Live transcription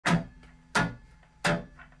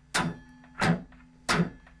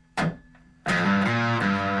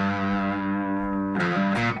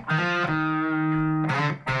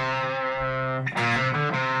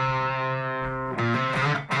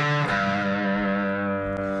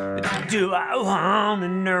Do I Wanna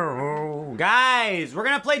Know? Guys, we're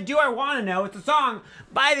gonna play Do I Wanna Know. It's a song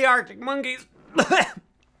by the Arctic Monkeys.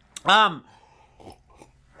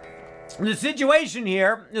 The situation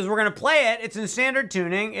here is we're gonna play it. It's in standard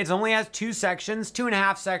tuning. It only has 2 sections,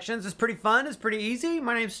 2.5 sections. It's pretty fun. It's pretty easy.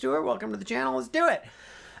 My name's Stuart. Welcome to the channel. Let's do it.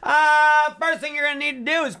 First thing you're gonna need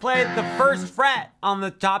to do is play the first fret on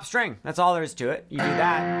the top string. That's all there is to it. You do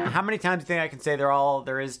that. How many times do you think I can say all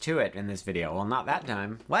there is to it in this video? Well, not that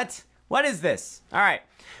time. What? What is this? All right.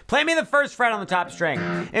 Play me the first fret on the top string.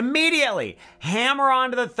 Immediately, hammer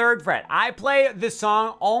onto the 3rd fret. I play this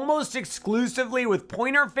song almost exclusively with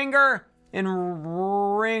pointer finger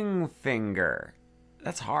and ring finger.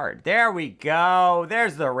 That's hard. There we go.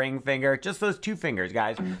 There's the ring finger. Just those 2 fingers,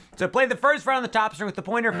 guys. So play the first fret on the top string with the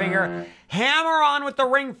pointer finger. Hammer on with the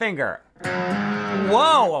ring finger.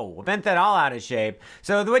 Whoa, bent that all out of shape.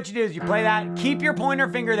 So what you do is you play that, keep your pointer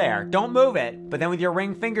finger there. Don't move it. But then with your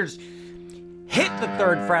ring fingers, hit the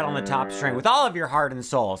 3rd fret on the top string with all of your heart and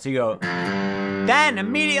soul. So you go, then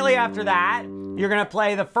immediately after that, you're gonna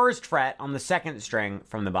play the 1st fret on the 2nd string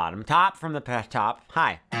from the bottom, top from the top,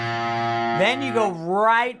 high. Then you go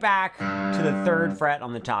right back to the 3rd fret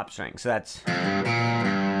on the top string. So that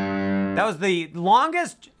was the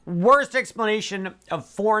longest, worst explanation of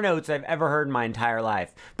 4 notes I've ever heard in my entire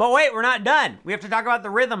life. But wait, we're not done. We have to talk about the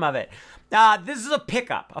rhythm of it. This is a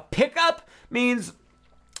pickup. A pickup means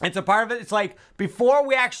it's a part of it. It's like before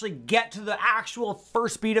we actually get to the actual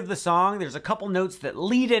first beat of the song, there's a couple notes that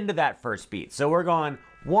lead into that first beat. So we're going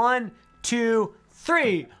 1, 2,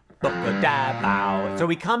 3. So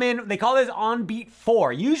we come in, they call this on beat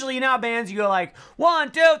 4. Usually, you know how bands, you go like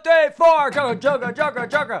 1, 2, 3, 4, chugga, chugga, chugga,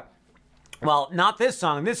 chugga. Well, not this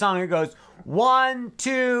song. This song, it goes 1,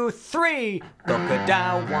 2, 3,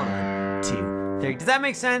 down, 1, 2, 3. Does that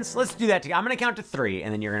make sense? Let's do that together. I'm gonna count to 3,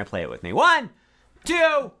 and then you're gonna play it with me. 1,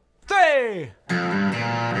 2, 3.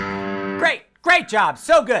 Great job.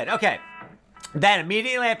 So good. Okay. Then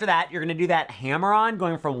immediately after that, you're gonna do that hammer on,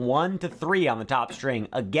 going from 1 to 3 on the top string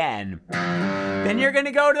again. Then you're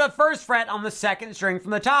gonna go to the 1st fret on the 2nd string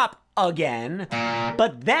from the top again.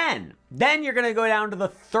 But then you're gonna go down to the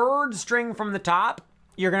 3rd string from the top.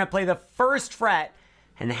 You're gonna play the 1st fret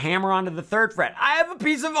and hammer onto the 3rd fret. I have a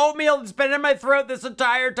piece of oatmeal that's been in my throat this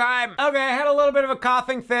entire time. Okay, I had a little bit of a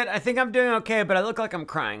coughing fit. I think I'm doing okay, but I look like I'm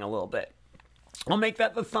crying a little bit. I'll make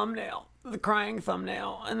that the thumbnail. The crying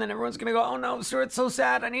thumbnail, and then everyone's gonna go, oh no, Stuart's so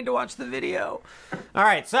sad, I need to watch the video. All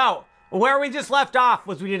right, so where we just left off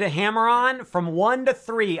was we did a hammer on from 1 to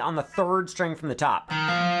 3 on the 3rd string from the top.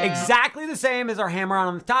 Exactly the same as our hammer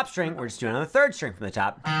on the top string, we're just doing it on the 3rd string from the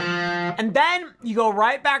top. And then you go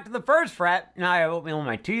right back to the 1st fret. Now I have oatmeal in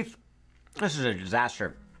my teeth. This is a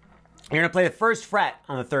disaster. You're gonna play the 1st fret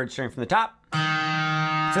on the 3rd string from the top.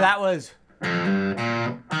 So that was,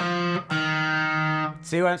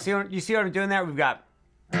 you see what I'm doing there? We've got,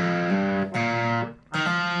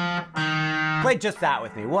 play just that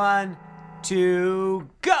with me. 1, 2,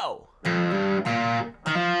 go.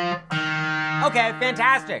 Okay,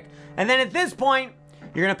 fantastic. And then at this point,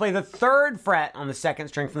 you're gonna play the 3rd fret on the 2nd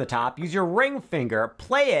string from the top. Use your ring finger,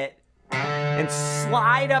 play it, and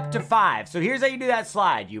slide up to 5. So here's how you do that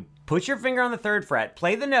slide. You put your finger on the 3rd fret,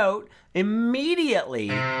 play the note, immediately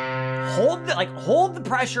hold the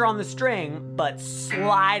pressure on the string, but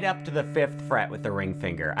slide up to the 5th fret with the ring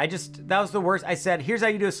finger. That was the worst. I said, here's how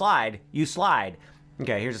you do a slide. You slide.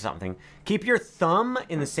 Okay, here's something. Keep your thumb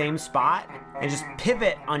in the same spot and just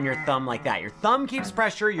pivot on your thumb like that. Your thumb keeps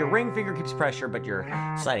pressure, your ring finger keeps pressure, but you're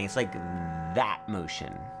sliding. It's like that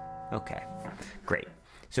motion. Okay, great.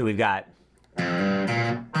 So we've got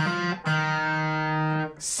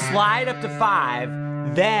slide up to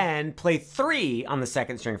 5, then play 3 on the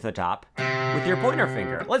 2nd string from the top with your pointer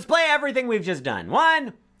finger. Let's play everything we've just done.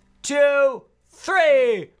 1, 2,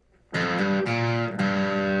 3.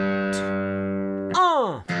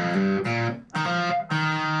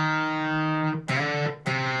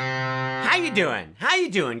 How you doing? How you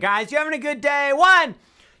doing, guys? You having a good day? 1,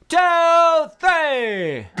 2,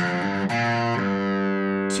 3.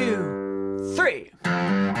 2, 3.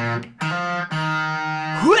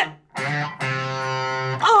 Whip!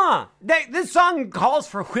 This song calls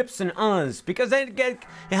for whips and uhs because it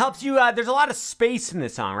helps you, there's a lot of space in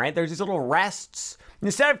this song, right? There's these little rests.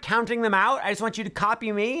 Instead of counting them out, I just want you to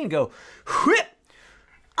copy me and go whip!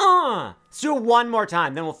 Let's do it one more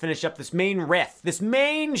time, then we'll finish up this main riff, this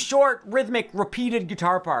main short rhythmic repeated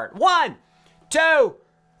guitar part. 1, 2,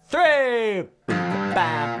 3.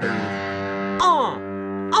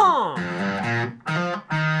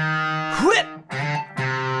 Whip!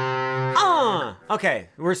 Okay,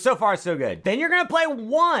 we're so far so good. Then you're gonna play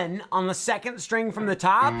 1 on the 2nd string from the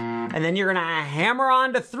top, and then you're gonna hammer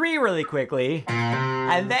on to 3 really quickly,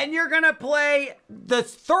 and then you're gonna play the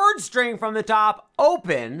 3rd string from the top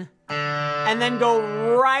open, and then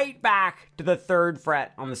go right back to the 3rd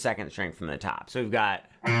fret on the 2nd string from the top. So we've got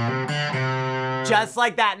just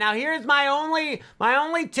like that. Now here's my only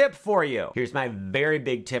tip for you. Here's my very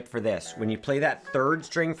big tip for this. When you play that 3rd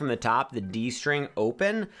string from the top, the D string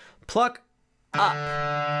open, pluck up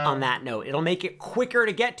on that note. It'll make it quicker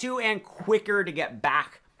to get to and quicker to get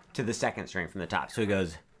back to the 2nd string from the top. So it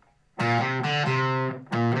goes. Wait,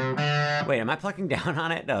 am I plucking down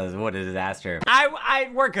on it? No, what a disaster.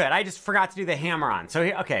 We're good. I just forgot to do the hammer on. So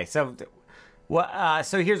okay, so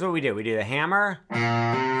here's what we do. We do the hammer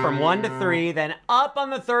from 1 to 3, then up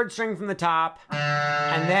on the 3rd string from the top,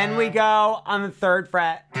 and then we go on the 3rd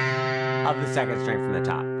fret of the 2nd string from the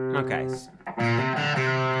top. Okay.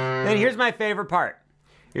 Then here's my favorite part.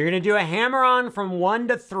 You're gonna do a hammer on from 1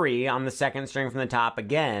 to 3 on the 2nd string from the top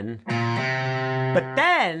again, but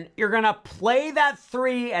then you're gonna play that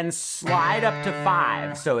 3 and slide up to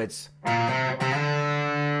 5, so it's,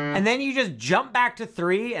 and then you just jump back to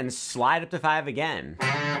 3 and slide up to 5 again.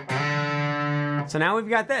 So now we've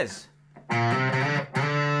got this.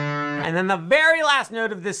 And then the very last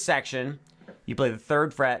note of this section, you play the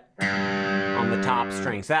 3rd fret on the top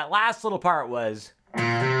string. So that last little part was.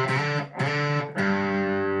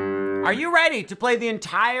 Are you ready to play the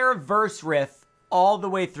entire verse riff all the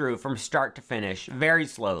way through from start to finish, very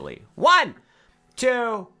slowly? 1,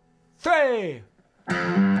 2, 3.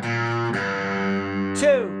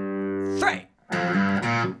 2, 3.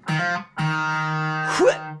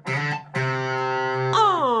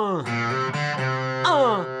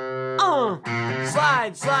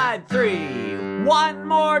 Slide, slide, 3. One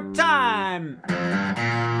more time.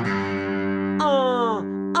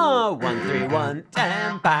 1, 3, 1,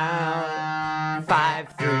 10 pound.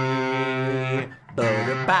 5, 3.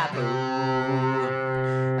 Bo-da-ba-boo.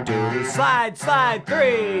 Do slide, slide,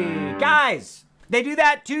 3. Guys, they do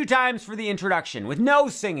that 2 times for the introduction with no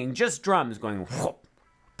singing, just drums going whoop,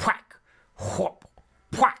 whack, whoop,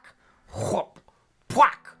 whack, whoop,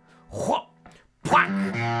 whack, whoop, whack,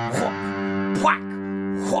 whoop, whack,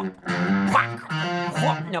 whoop, whack,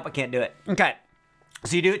 whoop. Nope, I can't do it. Okay,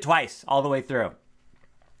 so you do it twice all the way through.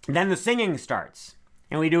 Then the singing starts,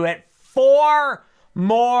 and we do it 4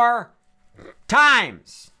 more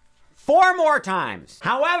times. 4 more times.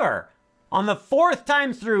 However, on the 4th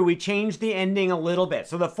time through, we change the ending a little bit.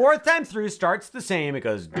 So the 4th time through starts the same. It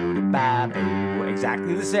goes doo-da-ba-boo,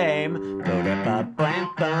 exactly the same.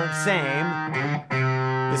 Do-da-ba-bam-bum, same.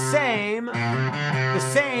 The same.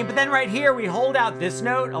 But then right here, we hold out this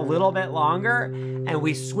note a little bit longer, and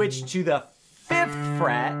we switch to the 5th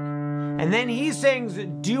fret. And then he sings,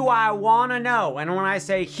 Do I Wanna Know? And when I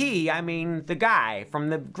say he, I mean the guy from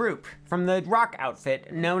the group, from the rock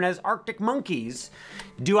outfit known as Arctic Monkeys.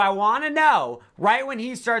 Do I Wanna Know? Right when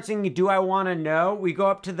he starts singing Do I Wanna Know, we go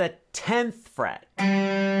up to the 10th fret.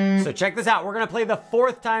 So check this out. We're gonna play the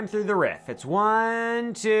 4th time through the riff. It's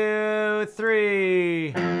 1, 2,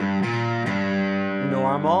 3.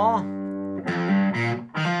 Normal.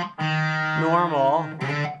 Normal.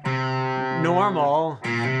 Normal.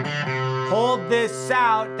 Hold this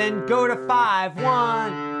out, then go to 5.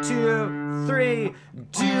 1, 2, 3.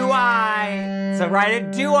 Do I? So right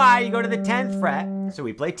at do I, you go to the 10th fret. So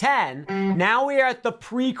we play 10. Now we are at the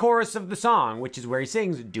pre-chorus of the song, which is where he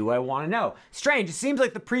sings, Do I Wanna Know? Strange, it seems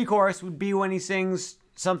like the pre-chorus would be when he sings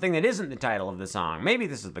something that isn't the title of the song. Maybe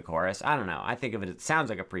this is the chorus, I don't know. I think of it, it sounds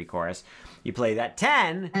like a pre-chorus. You play that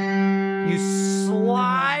 10, you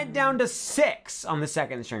slide down to 6 on the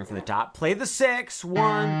 2nd string from the top. Play the 6,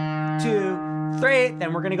 1, 2, 3.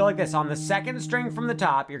 Then we're gonna go like this. On the 2nd string from the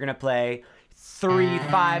top, you're gonna play 3,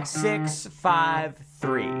 5, 6, 5,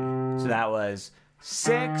 3. So that was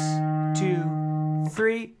 6, 2,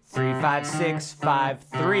 3, 3, 5, 6, 5,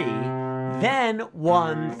 3. Then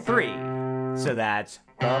 1, 3. So that's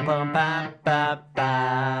ba ba ba ba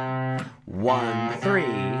ba 1, 3.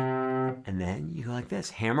 And then you go like this.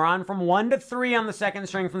 Hammer on from 1 to 3 on the 2nd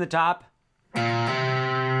string from the top.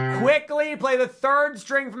 Quickly play the 3rd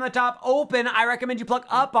string from the top open. I recommend you pluck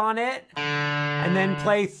up on it. And then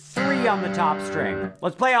play 3 on the top string.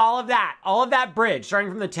 Let's play all of that bridge,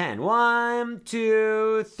 starting from the 10. 1,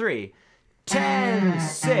 2, 3. 10,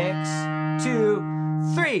 6, 2,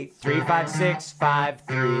 3. 3, 5, 6, 5,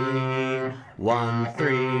 3. 1,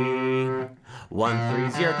 3. 1, 3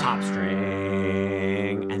 is your top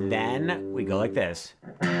string. And then we go like this.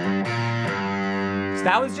 So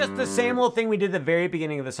that was just the same little thing we did at the very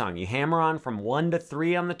beginning of the song. You hammer on from 1 to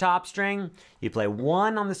 3 on the top string. You play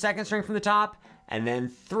 1 on the 2nd string from the top. and then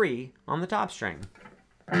 3 on the top string.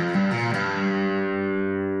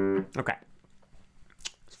 Okay.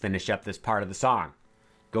 Let's finish up this part of the song.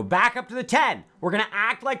 Go back up to the 10. We're going to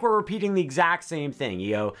act like we're repeating the exact same thing.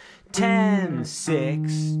 You go 10,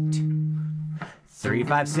 6, 3,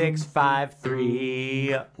 5, 6, 5,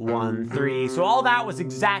 3, 1, 3. So all that was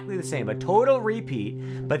exactly the same, a total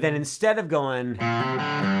repeat. But then instead of going,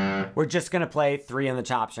 we're just going to play 3 on the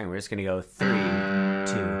top string. We're just going to go 3,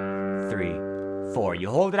 2, 3, 4. You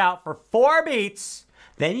hold it out for 4 beats.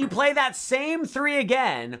 Then you play that same 3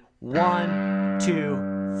 again. 1,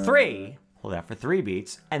 2, 3. Hold that for 3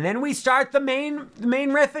 beats, and then we start the main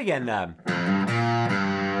riff again.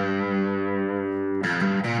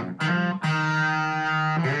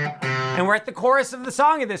 And we're at the chorus of the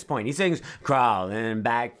song at this point. He sings, "Crawling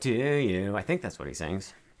back to you." I think that's what he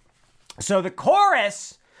sings. So the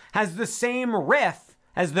chorus has the same riff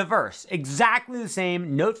as the verse, exactly the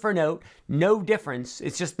same, note for note, no difference.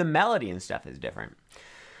 It's just the melody and stuff is different.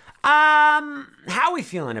 How are we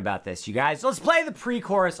feeling about this, you guys? Let's play the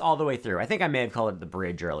pre-chorus all the way through. I think I may have called it the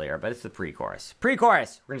bridge earlier, but it's the pre-chorus.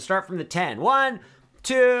 Pre-chorus, we're gonna start from the 10. 1,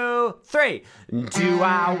 2, 3. Do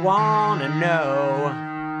I wanna know?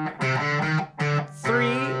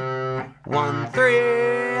 3, 1, 3,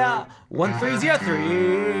 1, 3, 0,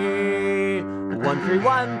 3, 1, 3,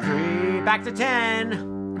 1, 3. Back to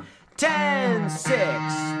 10. 10, 6,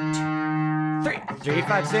 3, 3,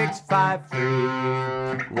 5, 6, 5, 3,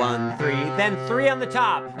 1, 3. Then 3 on the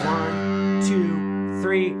top. 1, 2,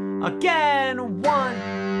 3. Again.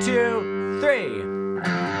 1, 2, 3.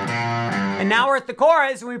 And now we're at the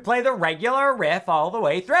chorus and we play the regular riff all the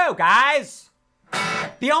way through, guys.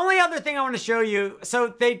 The only other thing I want to show you, so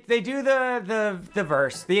they do the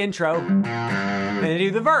verse, the intro, then they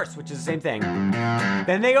do the verse, which is the same thing.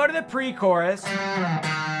 Then they go to the pre-chorus,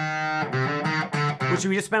 which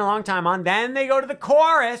we just spent a long time on. Then they go to the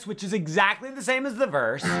chorus, which is exactly the same as the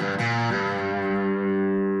verse.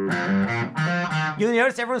 You'll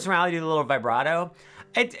notice every once in a while I do the little vibrato.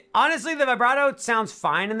 Honestly, the vibrato sounds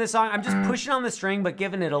fine in this song. I'm just pushing on the string, but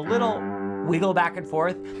giving it a little wiggle back and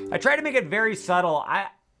forth. I try to make it very subtle. I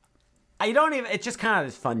don't even, it's just kind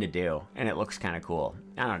of fun to do, and it looks kind of cool.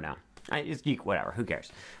 I don't know. It's geek, whatever, who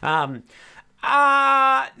cares? Then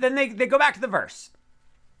they go back to the verse.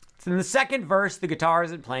 So in the second verse, the guitar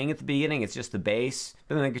isn't playing at the beginning, it's just the bass,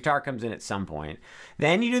 but then the guitar comes in at some point.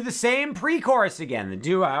 Then you do the same pre-chorus again, the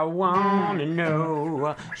do I wanna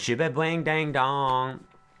know, shibba bang dang dong.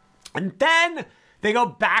 And then they go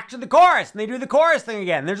back to the chorus, and they do the chorus thing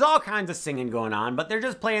again. There's all kinds of singing going on, but they're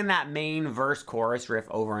just playing that main verse chorus riff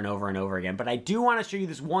over and over and over again. But I do want to show you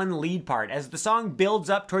this one lead part. As the song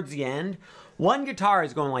builds up towards the end, one guitar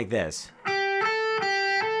is going like this.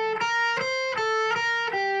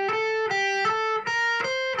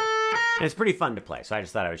 And it's pretty fun to play, so I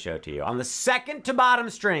just thought I would show it to you. On the second to bottom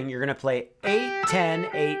string, you're gonna play 8, 10,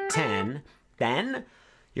 8, 10. Then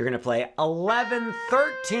you're gonna play 11,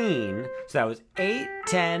 13. So that was 8,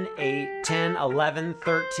 10, 8, 10, 11,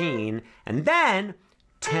 13. And then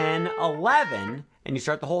 10, 11, and you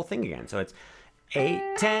start the whole thing again. So it's 8,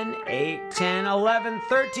 10, 8, 10, 11,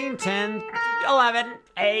 13, 10, 11,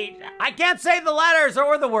 8. I can't say the letters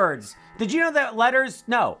or the words. Did you know that letters?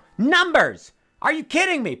 No. Numbers. Are you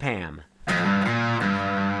kidding me, Pam?